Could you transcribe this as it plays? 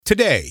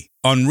today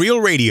on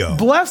Real Radio.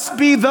 Blessed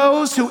be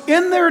those who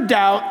in their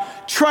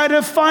doubt try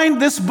to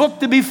find this book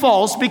to be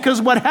false, because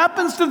what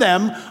happens to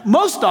them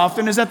most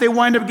often is that they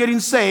wind up getting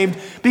saved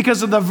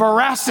because of the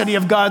veracity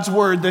of God's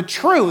word. The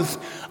truth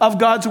of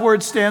God's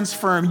word stands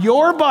firm.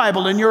 Your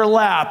Bible in your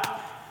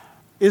lap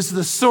is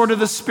the sword of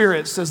the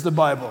Spirit, says the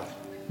Bible,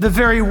 the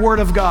very word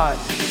of God.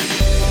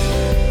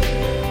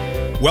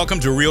 Welcome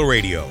to Real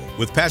Radio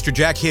with Pastor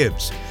Jack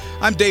Hibbs.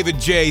 I'm David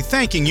J.,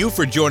 thanking you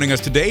for joining us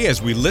today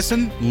as we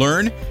listen,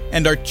 learn,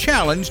 and are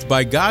challenged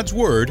by God's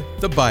Word,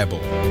 the Bible.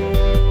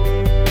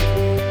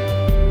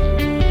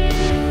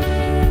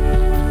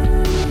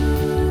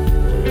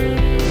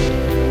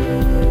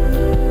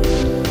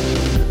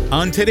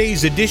 On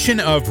today's edition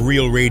of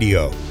Real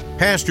Radio,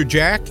 Pastor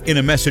Jack, in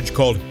a message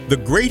called The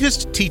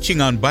Greatest Teaching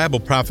on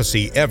Bible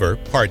Prophecy Ever,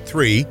 Part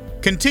 3,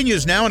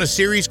 continues now in a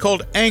series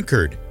called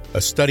Anchored,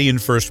 a study in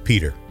 1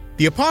 Peter.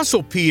 The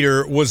Apostle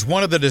Peter was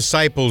one of the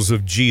disciples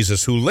of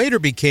Jesus who later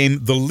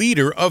became the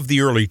leader of the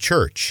early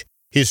church.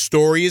 His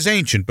story is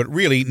ancient, but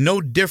really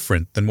no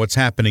different than what's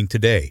happening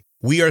today.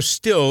 We are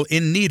still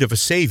in need of a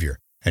Savior,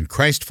 and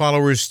Christ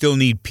followers still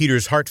need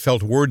Peter's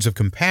heartfelt words of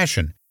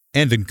compassion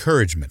and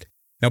encouragement.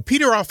 Now,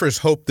 Peter offers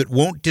hope that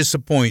won't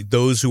disappoint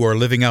those who are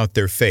living out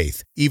their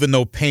faith, even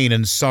though pain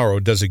and sorrow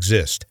does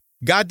exist.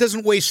 God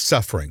doesn't waste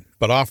suffering,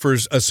 but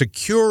offers a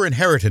secure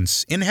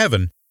inheritance in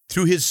heaven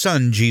through His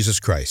Son, Jesus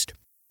Christ.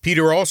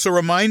 Peter also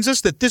reminds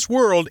us that this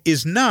world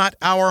is not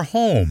our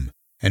home,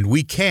 and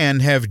we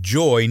can have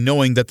joy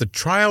knowing that the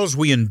trials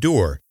we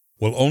endure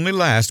will only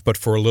last but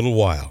for a little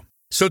while.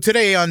 So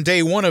today, on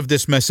day one of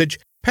this message,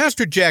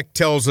 Pastor Jack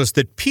tells us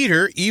that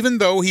Peter, even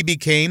though he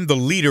became the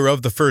leader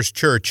of the first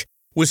church,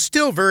 was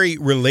still very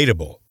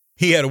relatable.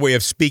 He had a way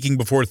of speaking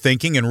before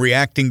thinking and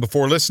reacting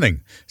before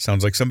listening.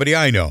 Sounds like somebody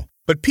I know.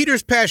 But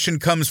Peter's passion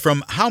comes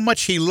from how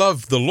much he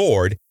loved the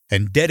Lord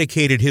and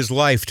dedicated his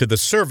life to the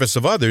service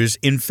of others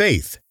in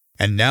faith.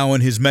 And now in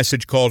his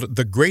message called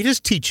The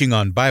Greatest Teaching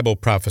on Bible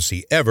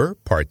Prophecy Ever,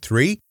 Part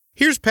 3,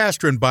 here's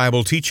pastor and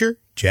Bible teacher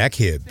Jack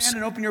Hibbs.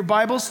 Stand and open your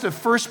Bibles to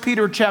 1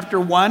 Peter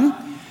chapter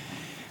 1.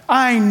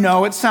 I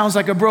know it sounds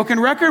like a broken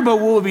record, but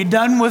we'll be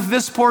done with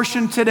this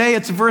portion today.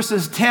 It's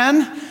verses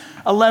 10,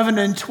 11,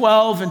 and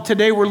 12, and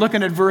today we're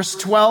looking at verse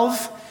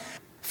 12.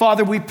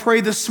 Father, we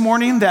pray this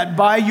morning that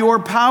by your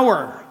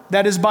power,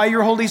 that is by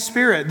your Holy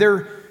Spirit,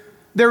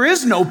 there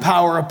is no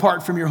power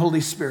apart from your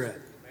Holy Spirit.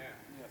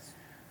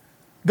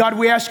 God,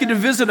 we ask you to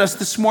visit us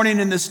this morning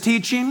in this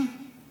teaching.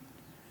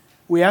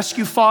 We ask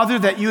you, Father,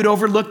 that you would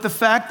overlook the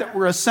fact that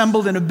we're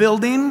assembled in a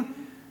building.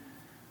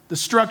 The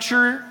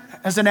structure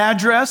has an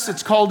address.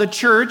 It's called a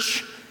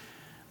church.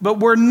 But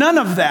we're none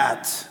of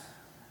that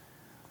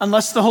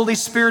unless the Holy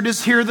Spirit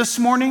is here this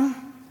morning,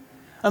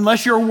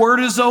 unless your word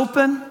is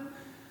open,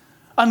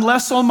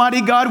 unless, Almighty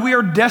God, we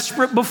are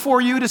desperate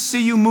before you to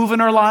see you move in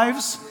our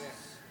lives.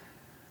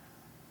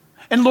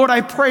 And Lord,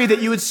 I pray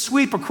that you would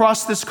sweep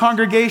across this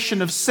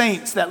congregation of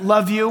saints that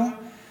love you.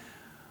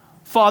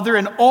 Father,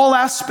 in all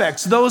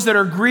aspects, those that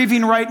are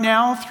grieving right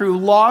now through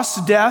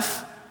loss,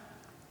 death,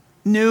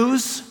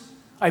 news.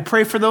 I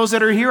pray for those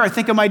that are here. I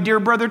think of my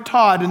dear brother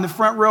Todd in the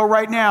front row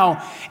right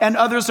now, and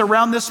others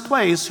around this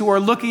place who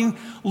are looking,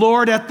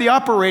 Lord, at the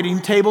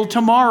operating table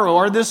tomorrow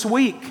or this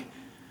week.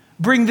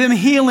 Bring them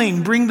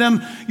healing, bring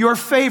them your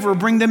favor,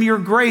 bring them your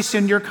grace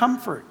and your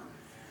comfort.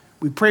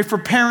 We pray for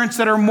parents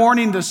that are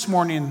mourning this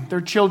morning, their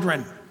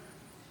children.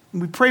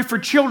 And we pray for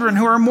children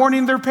who are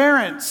mourning their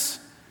parents.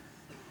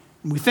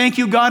 And we thank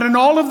you, God, in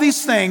all of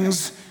these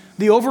things.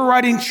 The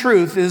overriding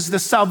truth is the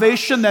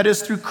salvation that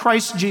is through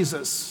Christ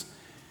Jesus.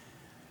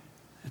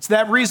 It's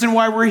that reason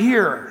why we're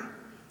here.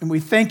 And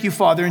we thank you,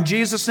 Father, in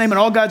Jesus' name. And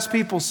all God's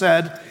people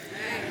said,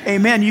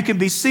 Amen. You can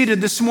be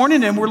seated this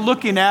morning, and we're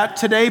looking at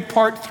today,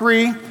 part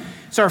 3.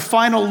 It's our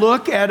final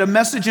look at a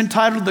message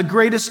entitled The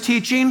Greatest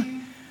Teaching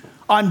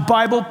on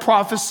Bible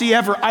Prophecy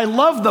Ever. I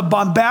love the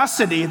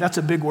bombacity. That's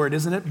a big word,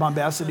 isn't it?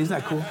 Bombacity, isn't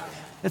that cool?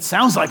 It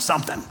sounds like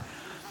something.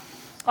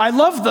 I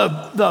love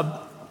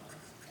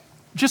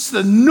just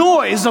the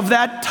noise of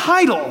that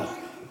title.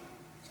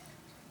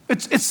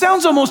 It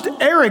sounds almost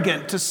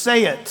arrogant to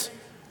say it,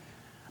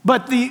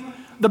 but the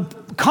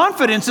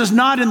confidence is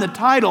not in the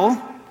title.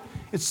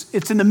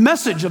 It's in the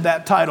message of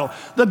that title.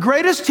 The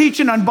greatest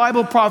teaching on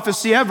Bible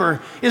prophecy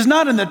ever is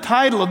not in the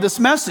title of this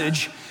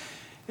message.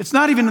 It's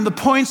not even in the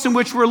points in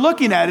which we're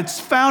looking at. It's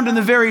found in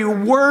the very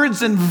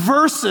words and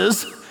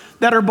verses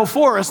that are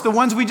before us, the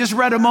ones we just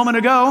read a moment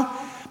ago,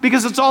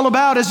 because it's all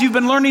about, as you've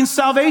been learning,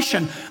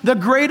 salvation. The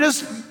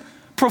greatest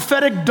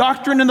prophetic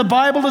doctrine in the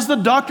Bible is the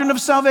doctrine of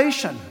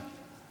salvation,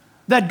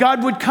 that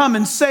God would come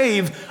and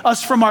save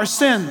us from our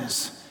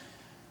sins.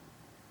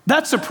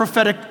 That's a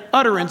prophetic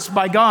utterance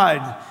by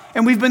God.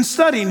 And we've been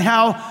studying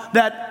how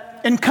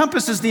that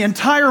encompasses the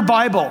entire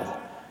Bible.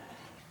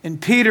 And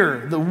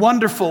Peter, the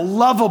wonderful,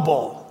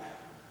 lovable,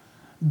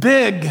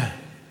 big,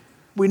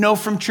 we know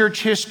from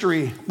church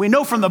history, we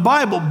know from the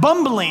Bible,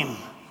 bumbling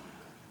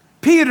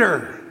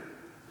Peter,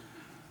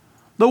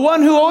 the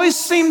one who always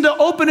seemed to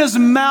open his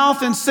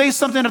mouth and say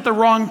something at the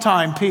wrong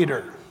time,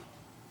 Peter.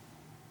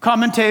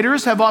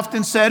 Commentators have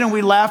often said, and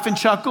we laugh and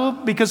chuckle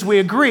because we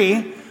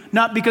agree,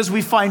 not because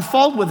we find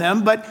fault with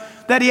him, but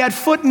that he had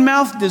foot and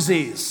mouth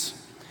disease.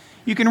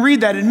 You can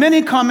read that in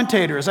many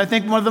commentators. I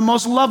think one of the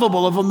most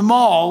lovable of them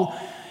all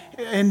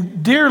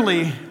and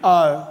dearly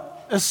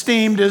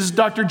esteemed is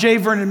Dr. J.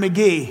 Vernon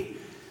McGee.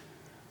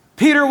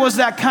 Peter was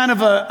that kind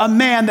of a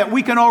man that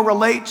we can all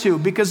relate to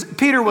because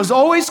Peter was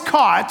always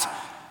caught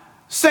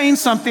saying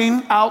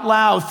something out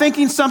loud,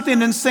 thinking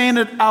something and saying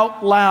it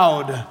out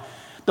loud.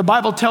 The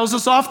Bible tells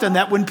us often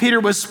that when Peter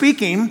was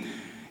speaking,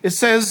 it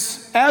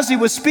says, as he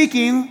was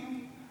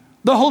speaking,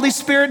 the Holy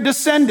Spirit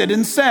descended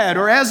and said,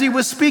 or as he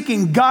was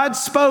speaking, God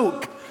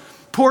spoke.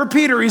 Poor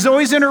Peter, he's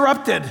always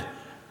interrupted.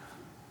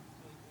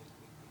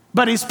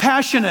 But he's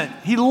passionate.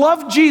 He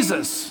loved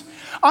Jesus.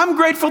 I'm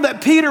grateful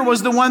that Peter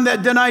was the one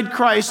that denied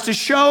Christ to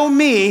show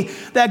me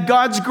that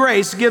God's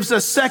grace gives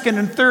us second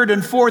and third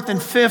and fourth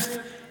and fifth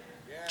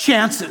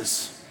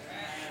chances.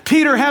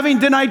 Peter, having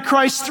denied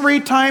Christ 3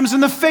 times in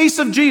the face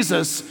of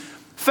Jesus,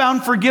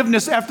 found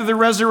forgiveness after the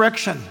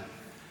resurrection.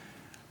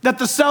 That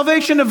the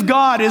salvation of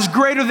God is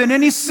greater than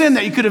any sin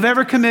that you could have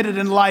ever committed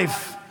in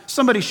life.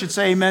 Somebody should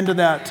say amen to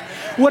that.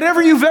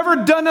 Whatever you've ever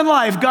done in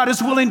life, God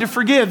is willing to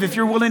forgive if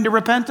you're willing to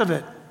repent of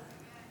it.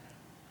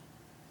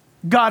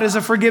 God is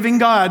a forgiving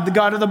God, the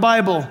God of the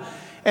Bible,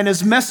 and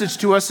his message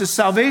to us is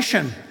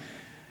salvation.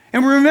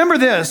 And remember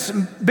this,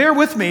 bear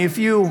with me if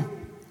you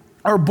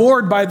are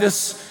bored by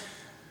this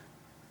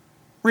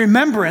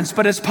remembrance,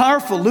 but it's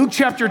powerful. Luke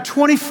chapter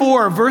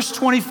 24, verse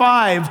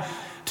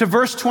 25 to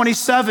verse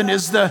 27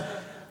 is the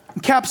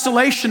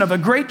encapsulation of a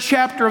great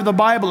chapter of the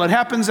Bible. It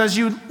happens, as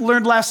you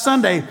learned last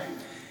Sunday,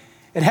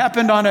 it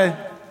happened on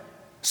a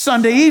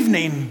Sunday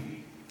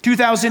evening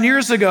 2,000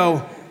 years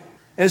ago.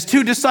 As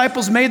 2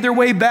 disciples made their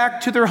way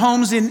back to their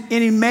homes in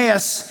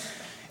Emmaus,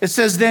 it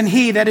says, then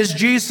he, that is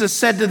Jesus,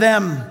 said to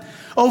them,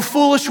 O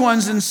foolish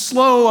ones and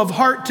slow of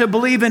heart to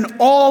believe in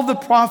all the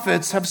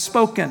prophets have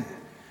spoken.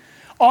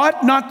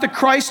 Ought not the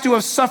Christ to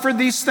have suffered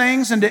these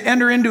things and to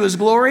enter into his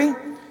glory?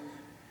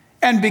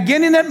 And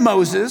beginning at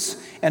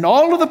Moses and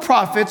all of the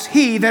prophets,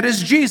 he, that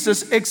is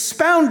Jesus,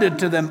 expounded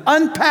to them,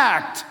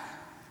 unpacked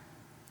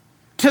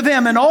to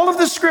them in all of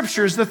the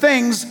scriptures the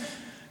things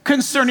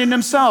concerning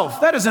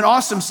himself. That is an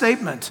awesome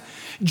statement.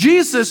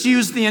 Jesus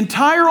used the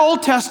entire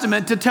Old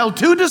Testament to tell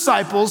 2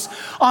 disciples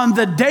on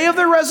the day of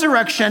the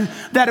resurrection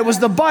that it was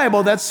the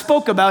Bible that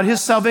spoke about his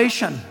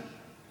salvation.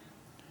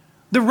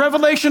 The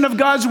revelation of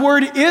God's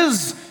word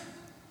is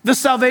the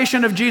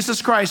salvation of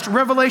Jesus Christ.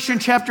 Revelation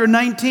chapter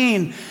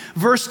 19,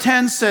 verse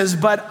 10 says,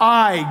 but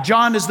I,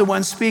 John is the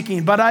one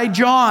speaking, but I,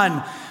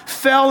 John,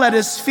 fell at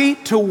his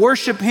feet to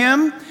worship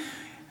him.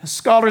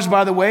 Scholars,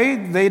 by the way,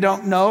 they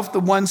don't know if the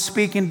one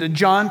speaking to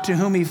John to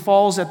whom he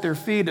falls at their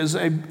feet is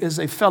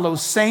a fellow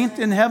saint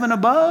in heaven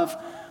above,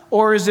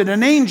 or is it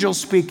an angel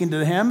speaking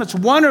to him? It's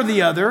one or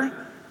the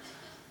other.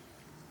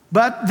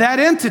 But that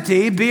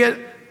entity, be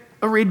it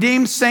a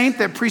redeemed saint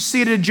that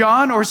preceded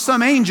John or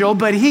some angel,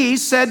 but he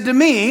said to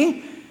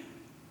me,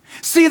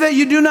 see that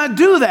you do not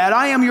do that.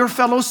 I am your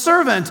fellow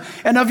servant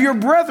and of your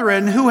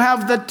brethren who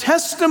have the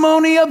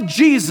testimony of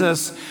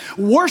Jesus.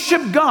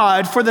 Worship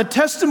God, for the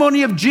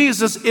testimony of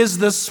Jesus is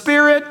the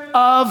spirit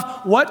of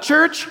what,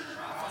 church?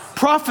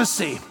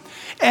 Prophecy.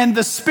 And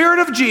the spirit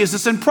of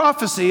Jesus in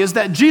prophecy is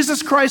that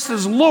Jesus Christ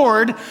is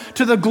Lord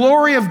to the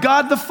glory of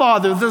God the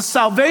Father. The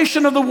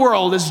salvation of the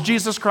world is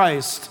Jesus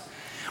Christ.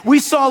 We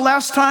saw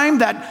last time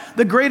that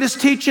the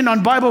greatest teaching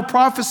on Bible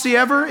prophecy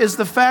ever is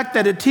the fact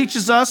that it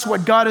teaches us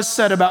what God has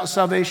said about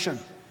salvation.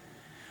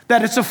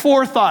 That it's a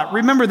forethought.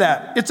 Remember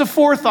that. It's a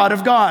forethought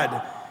of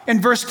God. In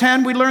verse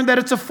 10, we learned that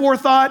it's a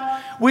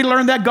forethought. We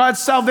learned that God's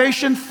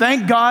salvation,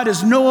 thank God,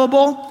 is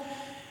knowable.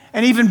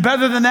 And even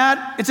better than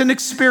that, it's an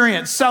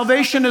experience.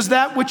 Salvation is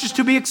that which is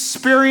to be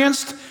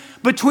experienced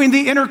between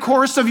the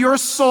intercourse of your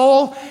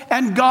soul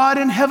and God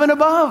in heaven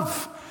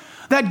above.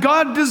 That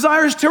God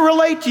desires to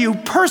relate to you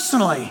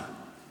personally.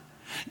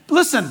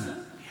 Listen,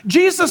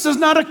 Jesus is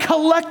not a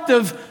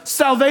collective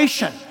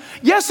salvation.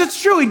 Yes,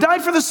 it's true, he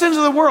died for the sins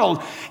of the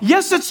world.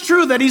 Yes, it's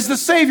true that he's the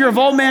Savior of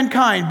all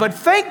mankind. But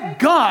thank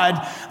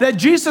God that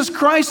Jesus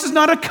Christ is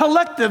not a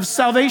collective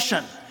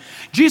salvation.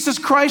 Jesus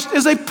Christ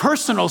is a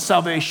personal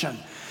salvation.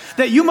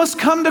 That you must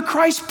come to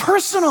Christ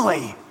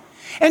personally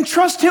and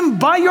trust him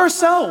by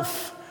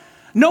yourself.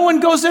 No one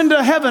goes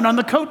into heaven on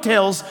the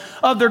coattails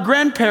of their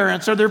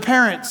grandparents or their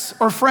parents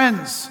or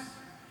friends.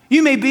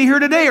 You may be here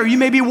today or you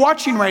may be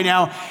watching right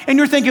now and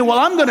you're thinking, well,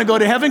 I'm going to go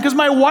to heaven because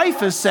my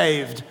wife is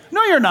saved.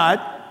 No, you're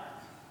not.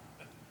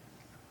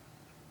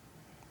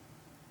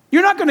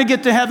 You're not going to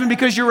get to heaven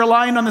because you're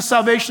relying on the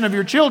salvation of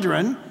your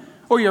children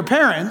or your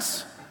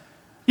parents.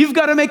 You've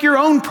got to make your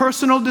own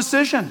personal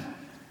decision.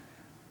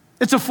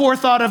 It's a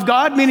forethought of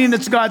God, meaning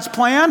it's God's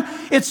plan.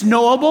 It's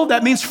knowable.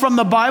 That means from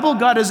the Bible,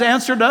 God has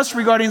answered us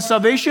regarding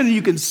salvation. And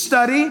you can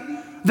study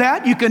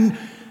that. You can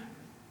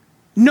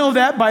know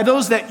that by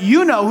those that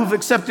you know who've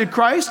accepted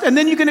Christ. And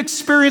then you can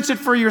experience it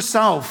for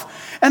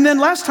yourself. And then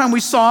last time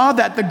we saw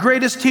that the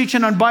greatest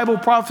teaching on Bible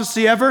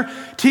prophecy ever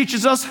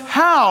teaches us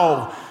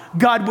how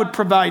God would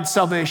provide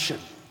salvation.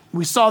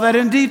 We saw that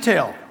in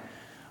detail.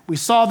 We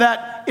saw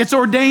that it's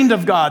ordained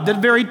of God, the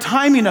very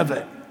timing of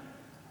it.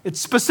 It's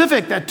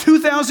specific that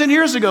 2,000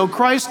 years ago,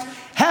 Christ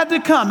had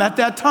to come at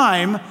that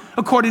time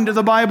according to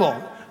the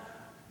Bible.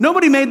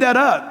 Nobody made that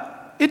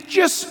up. It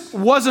just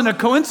wasn't a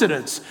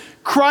coincidence.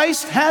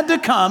 Christ had to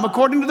come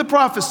according to the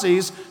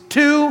prophecies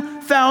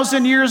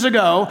 2,000 years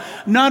ago.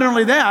 Not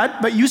only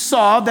that, but you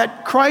saw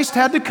that Christ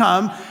had to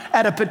come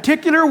at a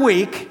particular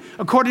week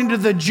according to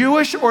the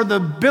Jewish or the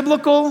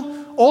biblical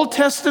Old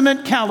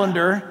Testament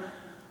calendar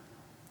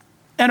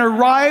and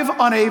arrive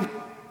on a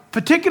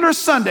particular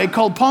Sunday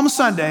called Palm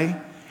Sunday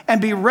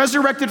and be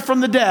resurrected from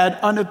the dead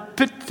on a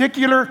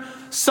particular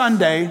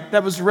Sunday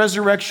that was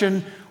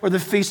resurrection or the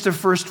Feast of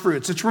First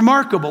Fruits. It's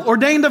remarkable,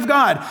 ordained of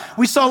God.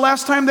 We saw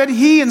last time that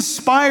he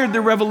inspired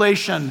the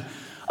revelation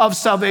of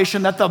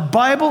salvation, that the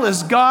Bible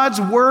is God's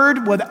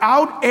word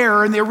without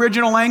error in the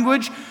original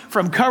language.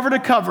 From cover to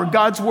cover,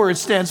 God's word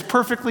stands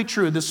perfectly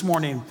true this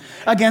morning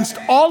against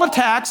all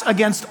attacks,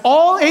 against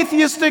all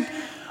atheistic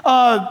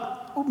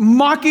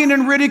mocking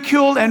and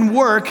ridicule and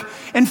work.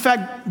 In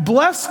fact,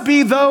 blessed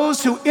be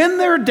those who in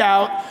their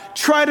doubt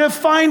try to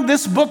find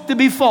this book to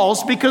be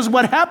false, because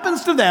what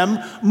happens to them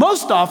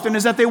most often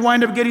is that they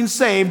wind up getting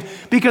saved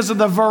because of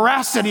the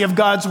veracity of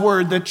God's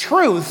word. The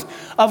truth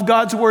of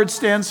God's word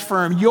stands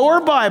firm. Your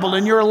Bible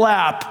in your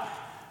lap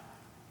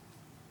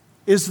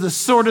is the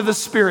sword of the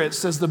Spirit,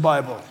 says the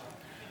Bible.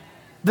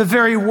 The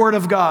very word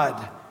of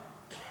God.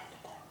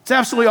 It's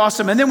absolutely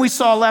awesome. And then we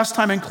saw last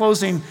time in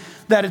closing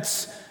that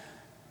it's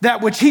that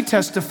which he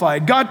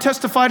testified. God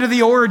testified to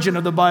the origin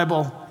of the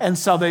Bible and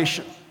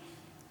salvation.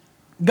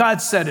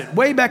 God said it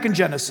way back in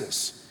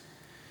Genesis.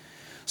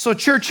 So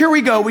church, here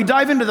we go. We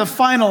dive into the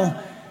final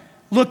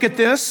look at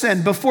this.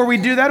 And before we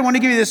do that, I want to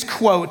give you this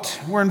quote.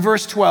 We're in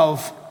verse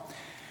 12.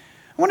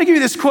 I want to give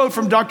you this quote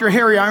from Dr.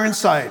 Harry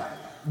Ironside,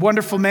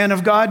 wonderful man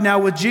of God, now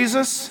with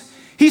Jesus.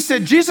 He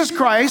said, Jesus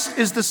Christ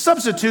is the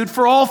substitute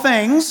for all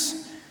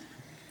things,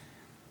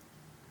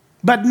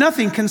 but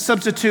nothing can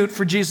substitute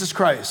for Jesus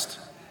Christ.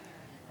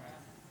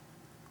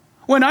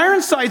 When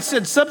Ironside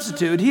said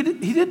substitute, he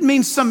didn't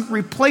mean some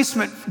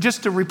replacement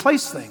just to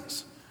replace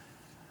things.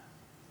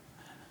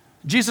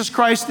 Jesus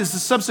Christ is the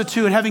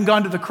substitute, having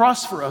gone to the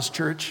cross for us,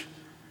 church.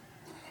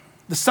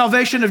 The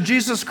salvation of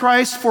Jesus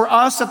Christ for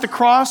us at the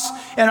cross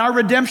and our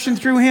redemption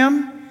through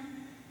him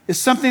is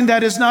something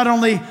that is not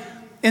only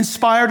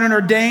inspired and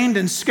ordained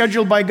and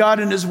scheduled by God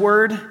in his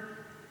word,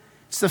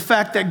 it's the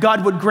fact that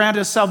God would grant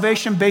us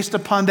salvation based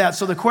upon that.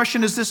 So the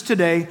question is this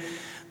today.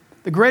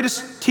 The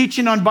greatest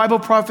teaching on Bible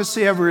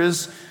prophecy ever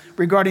is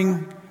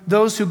regarding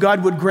those who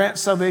God would grant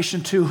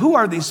salvation to. Who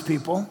are these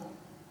people?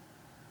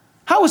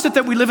 How is it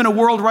that we live in a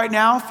world right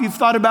now, if you've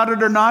thought about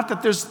it or not,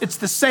 that it's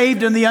the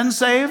saved and the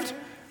unsaved?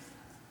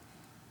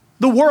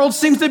 The world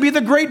seems to be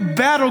the great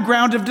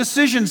battleground of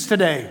decisions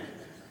today.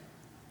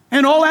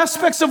 In all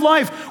aspects of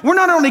life, we're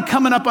not only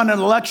coming up on an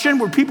election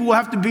where people will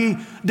have to be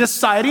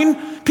deciding,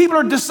 people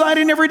are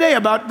deciding every day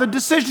about the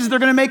decisions they're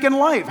going to make in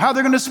life, how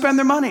they're going to spend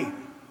their money.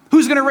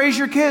 Who's going to raise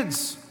your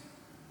kids?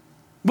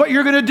 What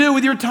you're going to do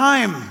with your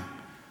time?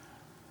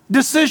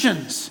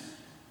 Decisions.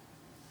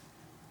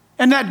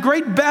 And that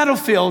great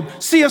battlefield,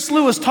 C.S.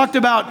 Lewis talked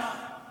about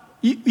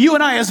you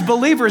and I as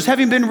believers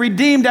having been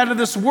redeemed out of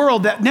this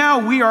world, that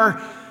now we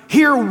are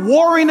here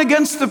warring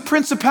against the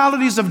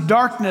principalities of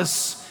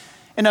darkness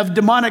and of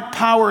demonic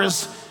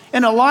powers.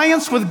 In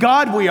alliance with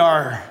God we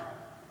are.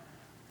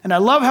 And I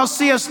love how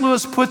C.S.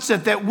 Lewis puts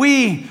it, that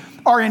we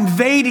are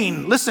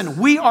invading, listen,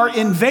 we are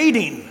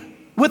invading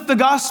with the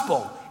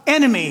gospel,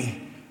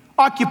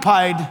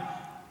 enemy-occupied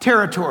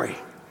territory.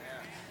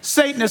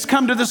 Satan has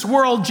come to this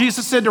world,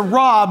 Jesus said, to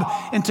rob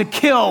and to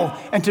kill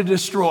and to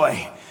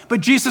destroy.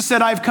 But Jesus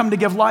said, I've come to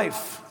give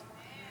life.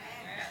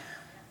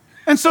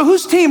 And so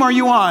whose team are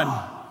you on?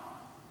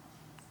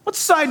 What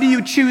side do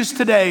you choose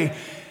today?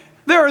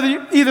 There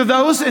are either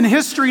those in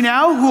history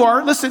now who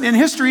are, listen, in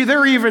history,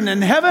 they're even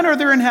in heaven or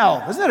they're in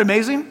hell. Isn't that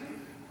amazing?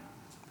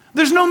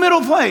 There's no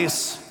middle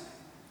place.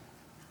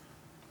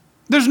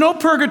 There's no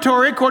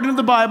purgatory, according to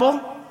the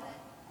Bible.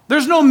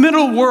 There's no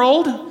middle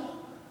world.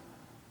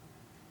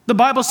 The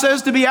Bible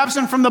says to be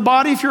absent from the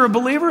body, if you're a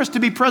believer, is to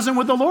be present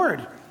with the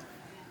Lord.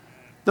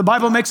 The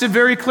Bible makes it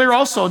very clear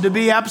also, to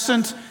be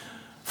absent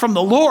from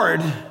the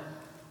Lord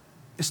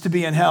is to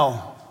be in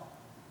hell.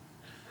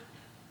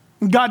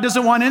 God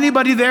doesn't want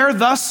anybody there,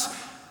 thus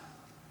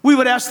we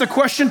would ask the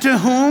question, to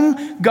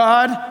whom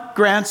God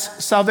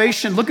grants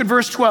salvation. Look at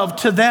verse 12,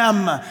 to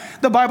them.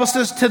 The Bible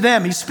says to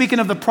them, he's speaking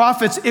of the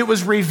prophets, it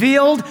was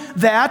revealed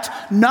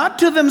that not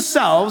to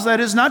themselves, that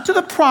is not to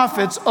the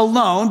prophets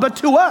alone, but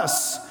to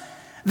us.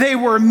 They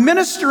were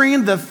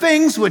ministering the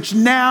things which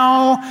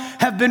now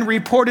have been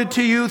reported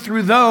to you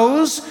through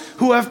those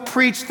who have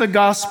preached the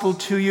gospel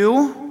to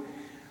you.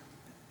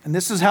 And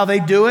this is how they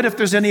do it, if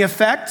there's any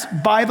effect,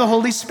 by the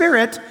Holy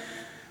Spirit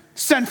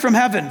sent from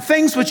heaven,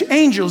 things which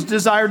angels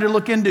desire to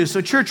look into.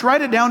 So church,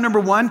 write it down. Number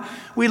one,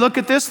 we look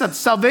at this, that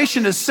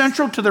salvation is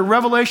central to the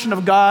revelation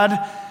of God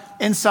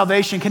in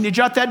salvation. Can you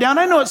jot that down?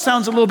 I know it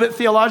sounds a little bit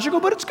theological,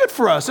 but it's good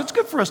for us. It's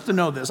good for us to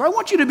know this. I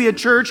want you to be a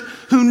church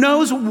who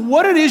knows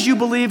what it is you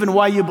believe and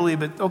why you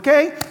believe it,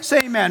 okay?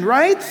 Say amen,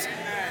 right?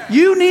 Amen.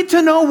 You need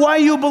to know why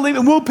you believe it.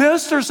 Well,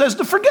 pastor says,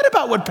 forget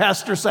about what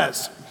pastor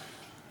says.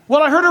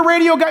 Well, I heard a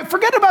radio guy.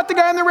 Forget about the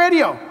guy on the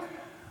radio.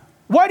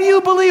 Why do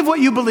you believe what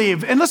you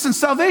believe? And listen,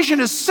 salvation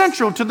is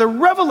central to the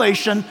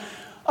revelation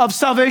of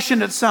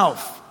salvation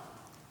itself.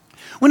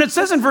 When it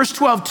says in verse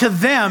 12, to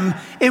them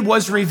it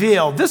was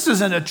revealed, this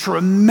is a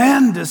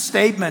tremendous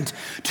statement.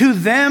 To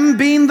them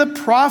being the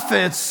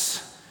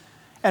prophets,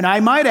 and I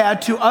might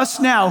add to us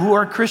now who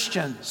are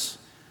Christians.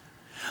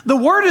 The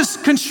word is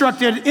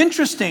constructed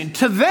interesting.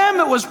 To them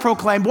it was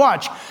proclaimed,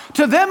 watch,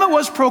 to them it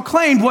was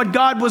proclaimed what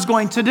God was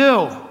going to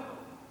do.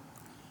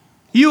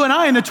 You and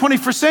I in the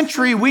 21st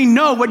century, we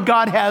know what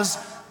God has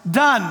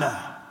done.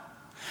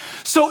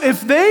 So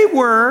if they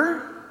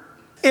were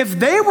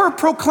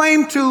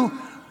proclaimed to,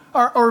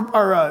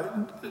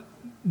 or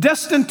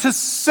destined to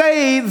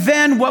say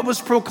then what was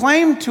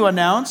proclaimed to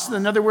announce,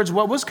 in other words,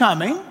 what was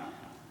coming,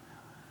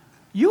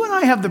 you and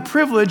I have the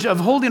privilege of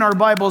holding our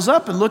Bibles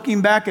up and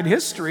looking back at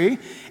history,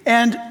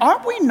 and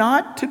are we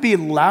not to be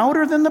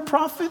louder than the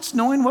prophets,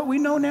 knowing what we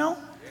know now?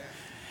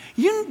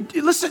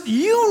 Listen,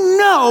 you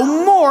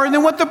know more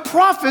than what the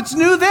prophets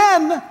knew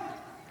then.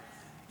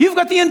 You've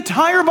got the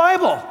entire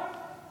Bible.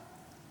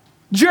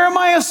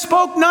 Jeremiah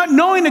spoke not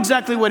knowing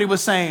exactly what he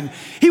was saying.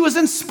 He was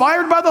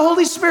inspired by the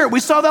Holy Spirit. We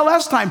saw that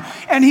last time.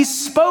 And he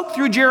spoke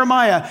through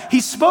Jeremiah. He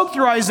spoke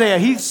through Isaiah.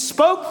 He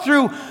spoke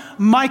through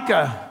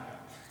Micah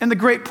and the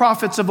great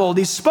prophets of old.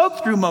 He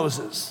spoke through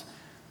Moses,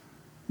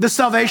 the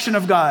salvation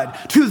of God.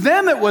 To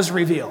them it was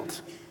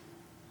revealed.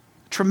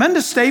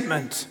 Tremendous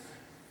statement.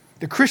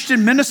 The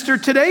Christian minister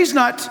today is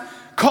not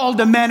called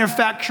to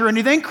manufacture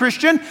anything.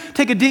 Christian,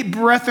 take a deep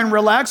breath and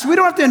relax. We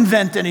don't have to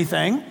invent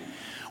anything.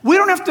 We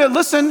don't have to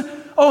listen.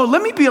 Oh,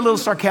 let me be a little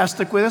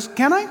sarcastic with this.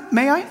 Can I?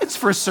 May I? It's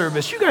for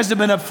service. You guys have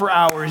been up for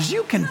hours.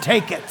 You can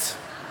take it.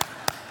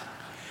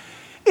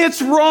 It's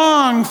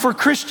wrong for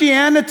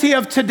Christianity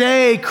of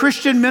today,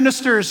 Christian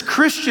ministers,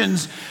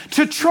 Christians,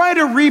 to try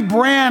to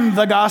rebrand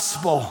the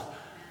gospel.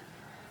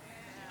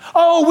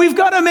 Oh, we've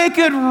got to make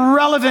it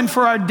relevant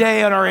for our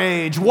day and our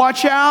age.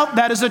 Watch out,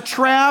 that is a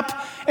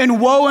trap,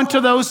 and woe unto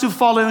those who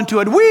fall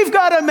into it. We've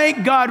got to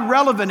make God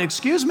relevant.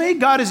 Excuse me,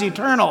 God is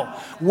eternal.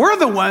 We're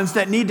the ones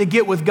that need to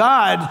get with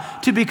God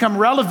to become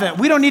relevant.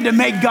 We don't need to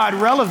make God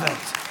relevant.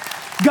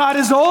 God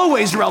is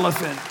always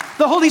relevant.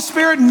 The Holy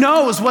Spirit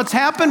knows what's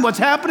happened, what's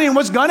happening, and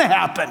what's going to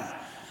happen.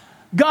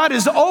 God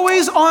is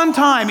always on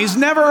time. He's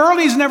never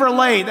early, he's never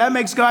late. That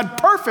makes God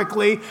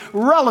perfectly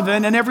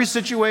relevant in every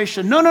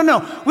situation.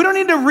 No. We don't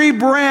need to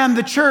rebrand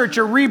the church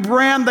or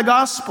rebrand the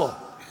gospel.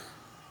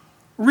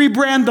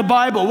 Rebrand the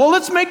Bible. Well,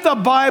 let's make the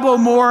Bible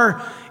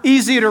more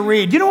easy to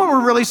read. You know what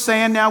we're really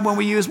saying now when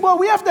we use, well,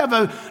 we have to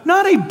have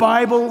not a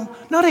Bible,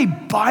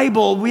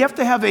 we have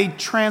to have a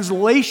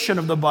translation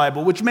of the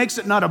Bible, which makes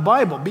it not a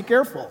Bible. Be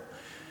careful.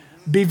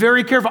 Be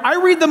very careful. I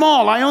read them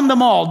all. I own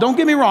them all. Don't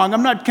get me wrong.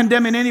 I'm not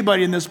condemning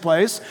anybody in this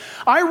place.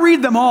 I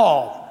read them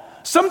all.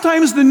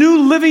 Sometimes the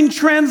New Living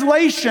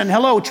Translation,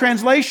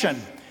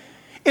 translation.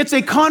 It's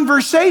a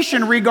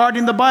conversation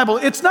regarding the Bible.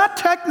 It's not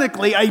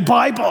technically a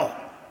Bible.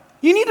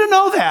 You need to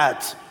know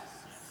that.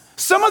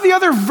 Some of the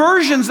other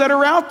versions that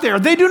are out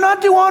there, they do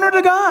not do honor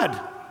to God.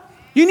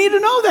 You need to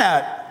know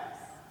that.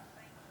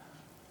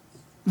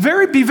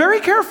 Be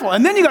very careful.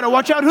 And then you got to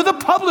watch out who the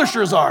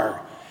publishers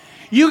are.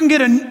 You can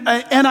get an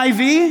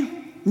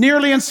NIV,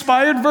 nearly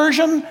inspired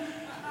version,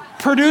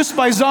 produced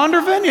by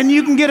Zondervan, and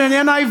you can get an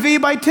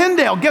NIV by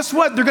Tyndale. Guess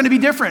what? They're going to be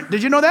different.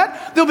 Did you know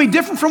that? They'll be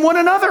different from one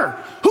another.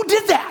 Who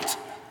did that?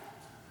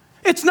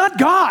 It's not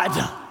God.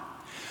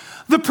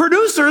 The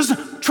producers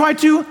tried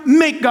to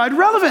make God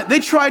relevant.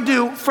 They tried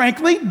to,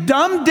 frankly,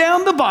 dumb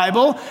down the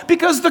Bible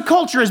because the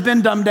culture has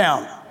been dumbed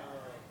down.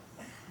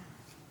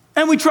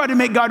 And we try to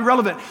make God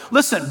relevant.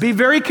 Listen, be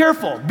very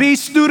careful. Be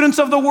students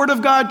of the Word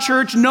of God,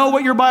 church. Know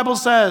what your Bible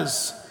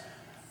says.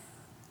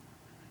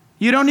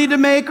 You don't need to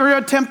make or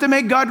attempt to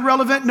make God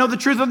relevant. No, the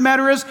truth of the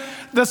matter is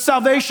the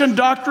salvation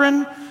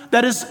doctrine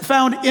that is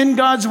found in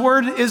God's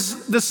Word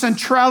is the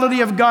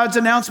centrality of God's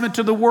announcement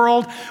to the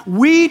world.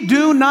 We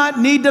do not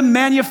need to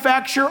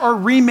manufacture or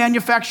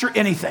remanufacture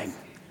anything.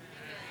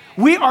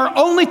 We are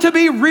only to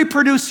be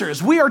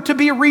reproducers. We are to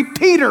be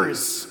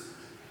repeaters.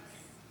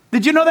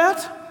 Did you know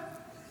that?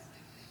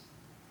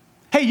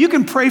 Hey, you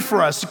can pray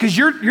for us because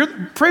you're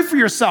pray for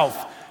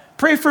yourself.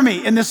 Pray for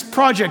me in this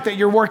project that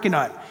you're working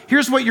on.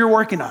 Here's what you're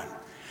working on.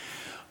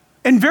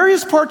 In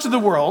various parts of the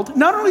world,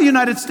 not only the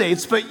United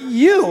States, but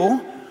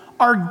you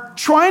are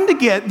trying to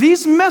get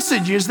these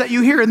messages that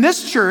you hear in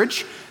this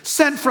church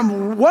sent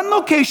from one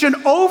location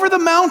over the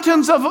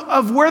mountains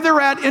of where they're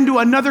at into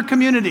another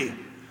community.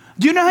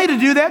 Do you know how to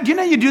do that? Do you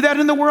know how you do that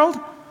in the world?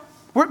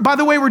 By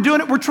the way, we're doing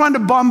it. We're trying to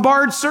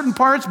bombard certain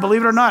parts,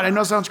 believe it or not. I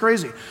know it sounds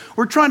crazy.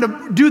 We're trying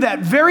to do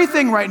that very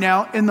thing right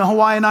now in the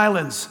Hawaiian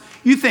Islands.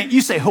 You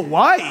say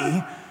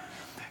Hawaii?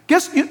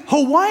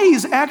 Hawaii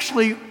is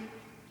actually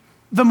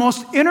the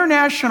most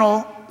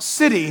international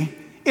city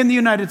in the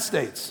United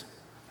States.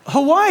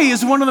 Hawaii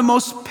is one of the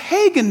most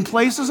pagan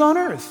places on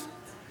earth,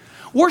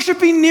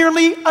 worshiping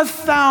nearly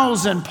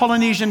 1,000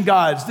 Polynesian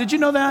gods. Did you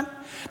know that?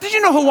 Did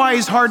you know Hawaii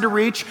is hard to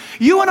reach?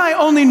 You and I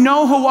only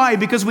know Hawaii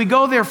because we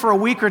go there for a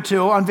week or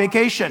two on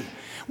vacation.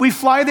 We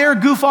fly there,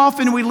 goof off,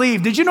 and we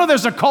leave. Did you know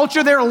there's a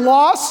culture there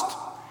lost?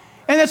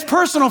 And it's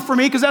personal for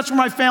me because that's where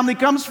my family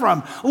comes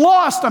from.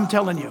 Lost, I'm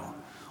telling you.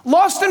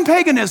 Lost in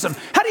paganism.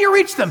 How do you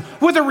reach them?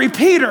 With a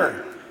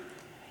repeater.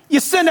 You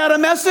send out a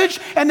message,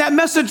 and that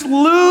message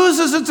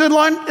loses its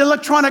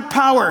electronic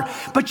power.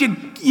 But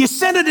you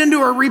send it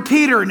into a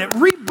repeater, and it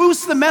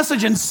reboosts the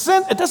message, and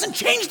it doesn't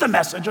change the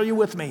message. Are you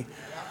with me?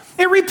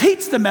 It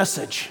repeats the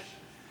message.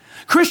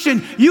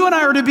 Christian, you and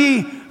I are to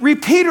be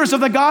repeaters of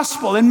the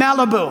gospel in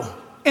Malibu,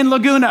 in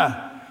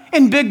Laguna,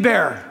 in Big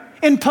Bear,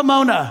 in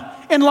Pomona,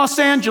 in Los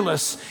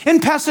Angeles, in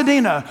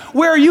Pasadena.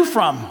 Where are you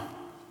from?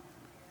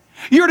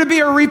 You're to be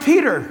a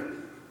repeater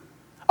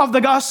of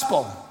the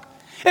gospel.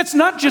 It's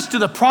not just to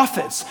the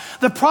prophets.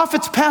 The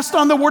prophets passed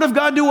on the word of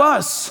God to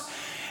us.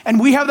 And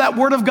we have that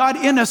word of God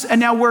in us. And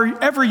now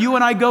wherever you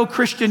and I go,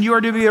 Christian, you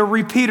are to be a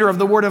repeater of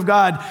the word of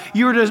God.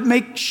 You are to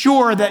make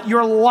sure that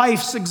your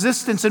life's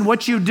existence and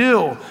what you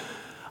do.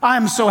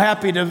 I'm so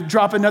happy to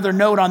drop another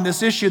note on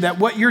this issue that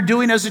what you're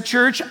doing as a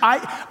church,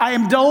 I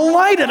am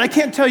delighted. I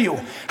can't tell you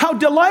how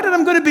delighted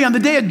I'm going to be on the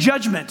day of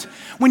judgment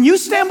when you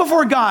stand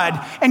before God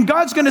and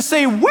God's going to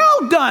say,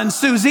 well done,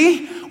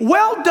 Susie.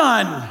 Well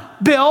done,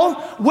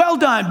 Bill. Well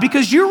done,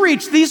 because you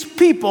reached these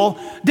people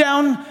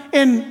down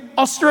in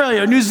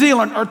Australia, New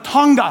Zealand, or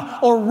Tonga,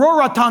 or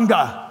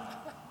Rarotonga,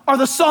 or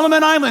the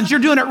Solomon Islands. You're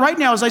doing it right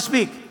now as I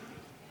speak.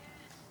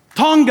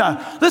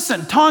 Tonga.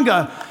 Listen,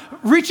 Tonga,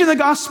 reaching the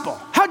gospel.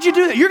 How'd you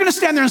do that? You're going to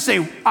stand there and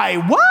say, I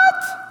what?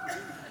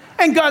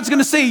 And God's going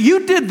to say,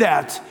 you did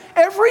that.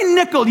 Every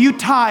nickel you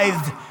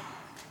tithed,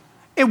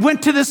 it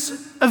went to this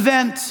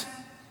event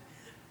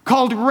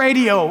called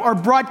radio or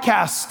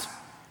broadcast.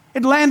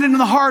 It landed in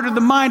the heart or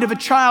the mind of a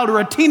child or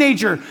a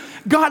teenager.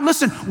 God,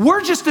 listen,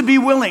 we're just to be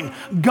willing.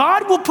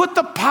 God will put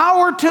the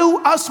power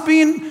to us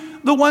being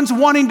the ones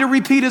wanting to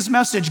repeat his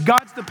message.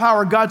 God's the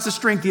power, God's the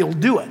strength, he'll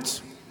do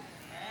it.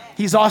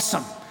 He's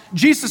awesome.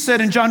 Jesus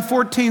said in John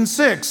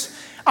 14:6,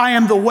 I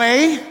am the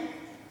way.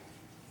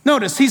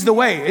 Notice, he's the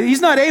way.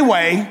 He's not a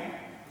way.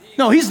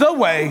 No, he's the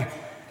way.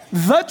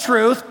 The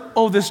truth.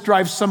 Oh, this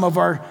drives some of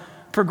our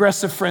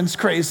progressive friends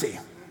crazy.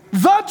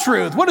 The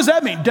truth. What does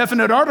that mean?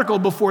 Definite article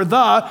before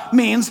the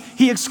means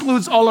he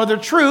excludes all other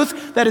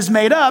truth that is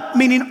made up,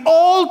 meaning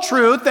all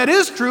truth that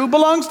is true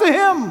belongs to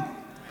him.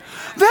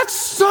 That's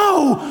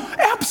so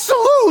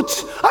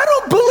absolute. I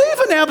don't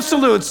believe in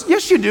absolutes.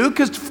 Yes, you do,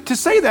 because to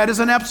say that is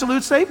an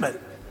absolute statement.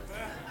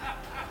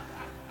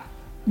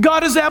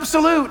 God is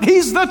absolute.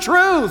 He's the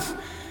truth.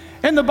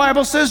 And the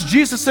Bible says,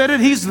 Jesus said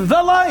it, he's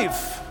the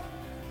life.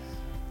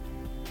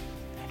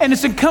 And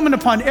it's incumbent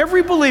upon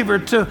every believer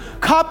to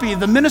copy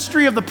the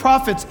ministry of the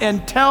prophets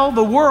and tell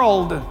the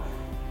world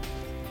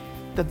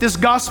that this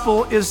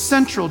gospel is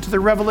central to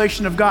the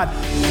revelation of God.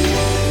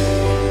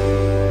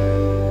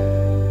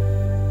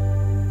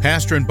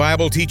 Pastor and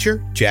Bible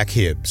teacher Jack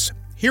Hibbs,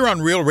 here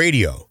on Real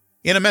Radio,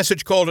 in a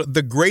message called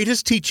The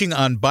Greatest Teaching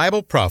on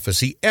Bible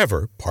Prophecy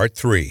Ever, Part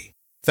 3.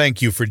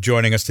 Thank you for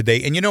joining us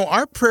today. And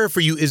our prayer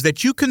for you is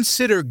that you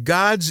consider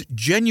God's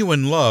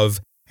genuine love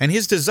and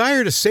his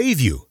desire to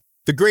save you.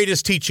 The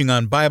Greatest Teaching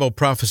on Bible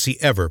Prophecy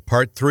Ever,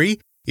 Part 3,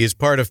 is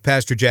part of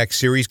Pastor Jack's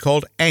series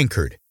called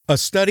Anchored, a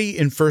study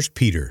in 1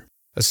 Peter,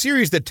 a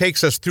series that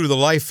takes us through the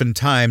life and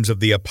times of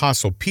the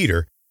Apostle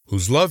Peter,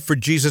 whose love for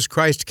Jesus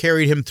Christ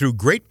carried him through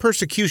great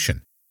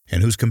persecution,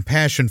 and whose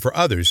compassion for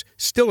others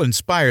still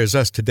inspires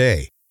us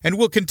today. And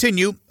we'll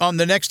continue on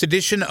the next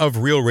edition of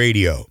Real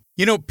Radio.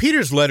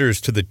 Peter's letters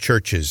to the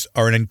churches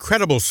are an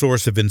incredible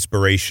source of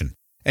inspiration.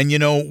 And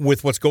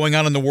with what's going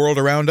on in the world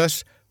around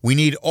us, we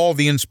need all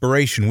the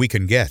inspiration we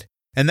can get.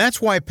 And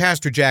that's why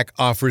Pastor Jack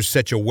offers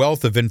such a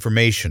wealth of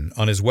information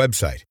on his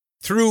website.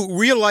 Through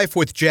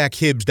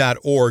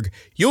reallifewithjackhibbs.org,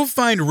 you'll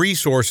find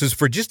resources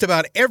for just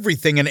about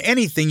everything and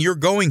anything you're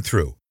going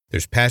through.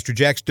 There's Pastor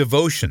Jack's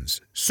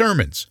devotions,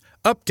 sermons,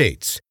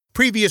 updates,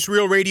 previous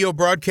Real Radio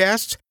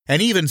broadcasts, and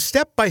even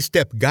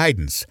step-by-step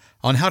guidance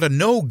on how to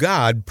know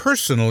God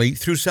personally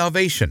through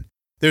salvation.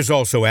 There's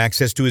also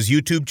access to his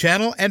YouTube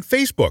channel and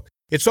Facebook.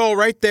 It's all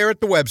right there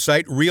at the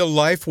website,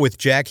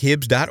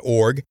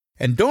 reallifewithjackhibbs.org.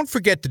 And don't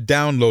forget to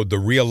download the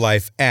Real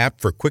Life app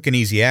for quick and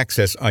easy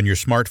access on your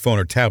smartphone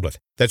or tablet.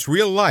 That's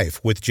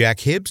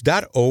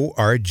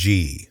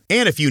reallifewithjackhibbs.org.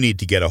 And if you need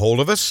to get a hold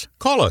of us,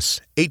 call us,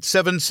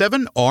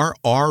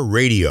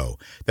 877-RR-RADIO.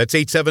 That's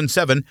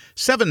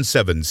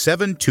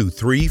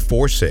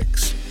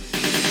 877-777-2346.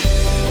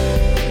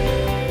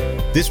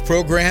 This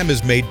program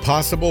is made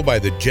possible by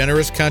the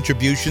generous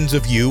contributions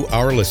of you,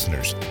 our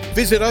listeners.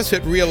 Visit us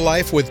at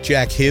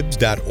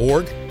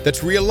reallifewithjackhibbs.org.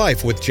 That's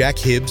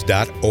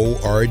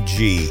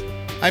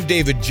reallifewithjackhibbs.org. I'm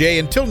David J.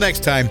 Until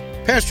next time,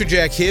 Pastor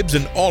Jack Hibbs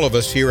and all of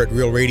us here at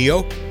Real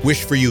Radio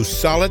wish for you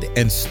solid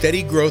and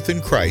steady growth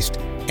in Christ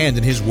and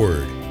in His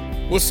Word.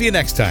 We'll see you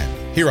next time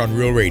here on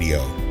Real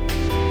Radio.